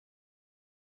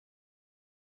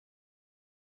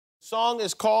song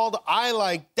is called I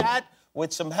Like That,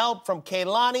 with some help from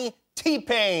Kehlani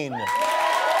T-Pain.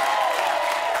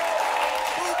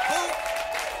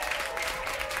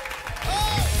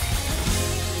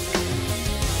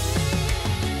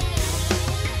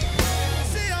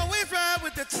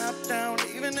 Top down,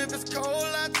 even if it's cold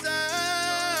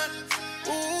outside.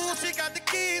 Ooh, she got the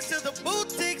keys to the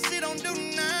boutique. She don't do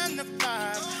 9 to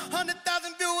 5.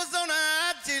 100,000 viewers on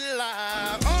her IG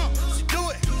live. She do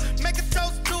it, make a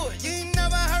toast to it. You ain't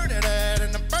never heard of that.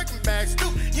 And the Birkin bag's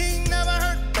too. You ain't never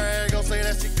heard the brag. Gon' say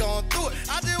that she going through it.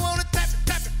 I just wanna tap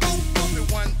it, boom, boom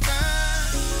it one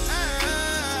time.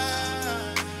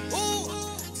 Ooh,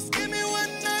 just give me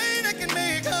one night, I can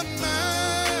make her mine.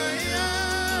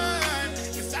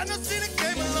 I know she done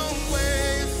came a long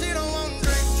way. She don't want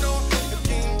drink, no. You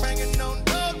keep bringing no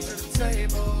dog to the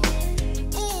table.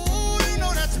 Ooh, you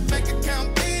know that your bank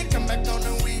account big. Come back on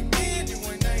the weekend, you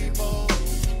ain't able.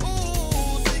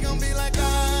 Ooh, she gon' be like,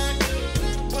 I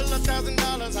pull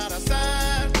 $1,000 out of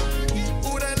side.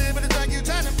 Ooh, that live in the track you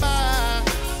tryna buy.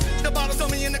 The bottles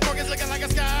on me in the cork is looking like a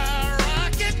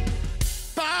skyrocket.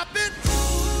 Pop it.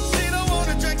 She don't want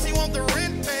a drink, she want the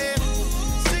rent paid.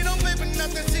 She don't pay for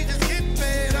nothing, she just get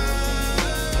paid.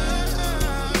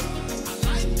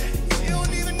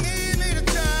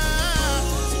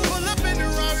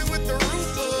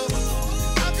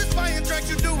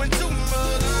 You doing too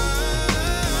much.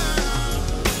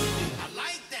 I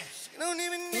like that. She don't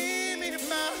even need me to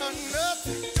buy her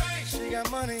nothing. She got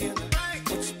money in the bank.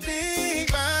 What you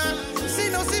think, man? She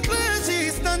know she playing,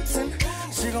 she's stunting.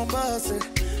 She gon' bust it.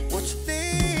 What you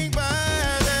think,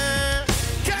 man?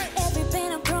 Every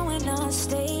band I'm growing on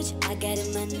stage, I got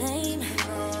in my name.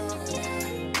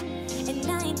 And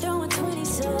I ain't throwing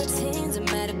 20s or 10s. I'm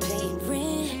out of paying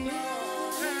rent.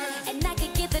 And I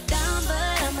could get the down,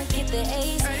 but I'ma get the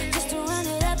ace. Just to run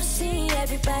it up and see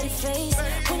everybody face.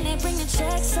 When they bring the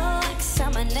checks, so I can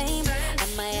sign my name. I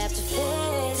might have to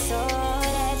face all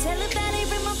that. Tell everybody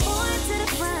bring my boy to the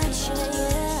front,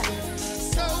 yeah.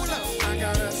 Solo, I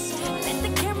gotta let the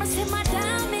cameras hit my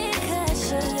diamond cut,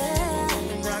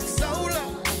 yeah. rock solo.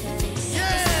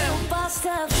 Yeah. Bossed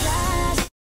up flies.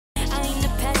 I ain't the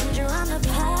passenger, I'm the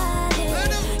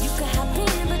pilot. You can hop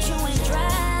in, but you ain't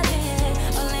driving.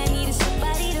 All I need is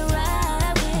somebody to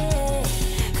ride with.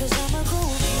 Cause I'm a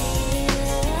groupie.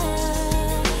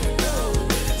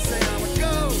 Say I'm a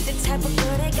go. The type of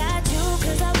girl that got you.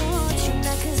 Cause I want you,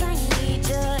 not cause I need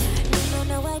you.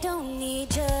 No, I don't need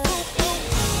you.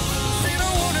 She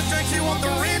don't want a drink, she want the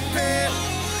rent paid.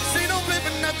 She don't pay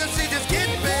for nothing, she just get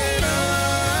paid.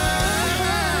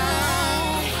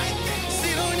 She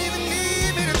don't even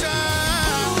need me to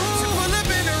drive. She pull up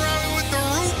in the Rari with the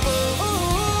roof up.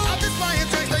 I'm just buying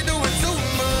drinks, they doing too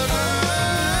much.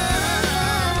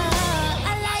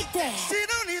 I like that. She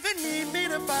don't even need me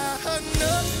to buy her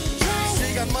nothing. She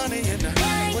got money in the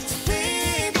what you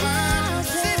think, man?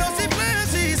 She knows she playing,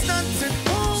 she's stunting.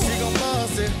 She gon'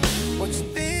 boss it. What you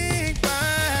think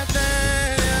about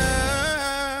that?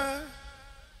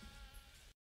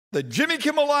 The Jimmy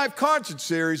Kimmel Live concert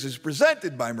series is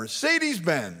presented by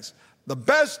Mercedes-Benz. The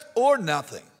best or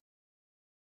nothing.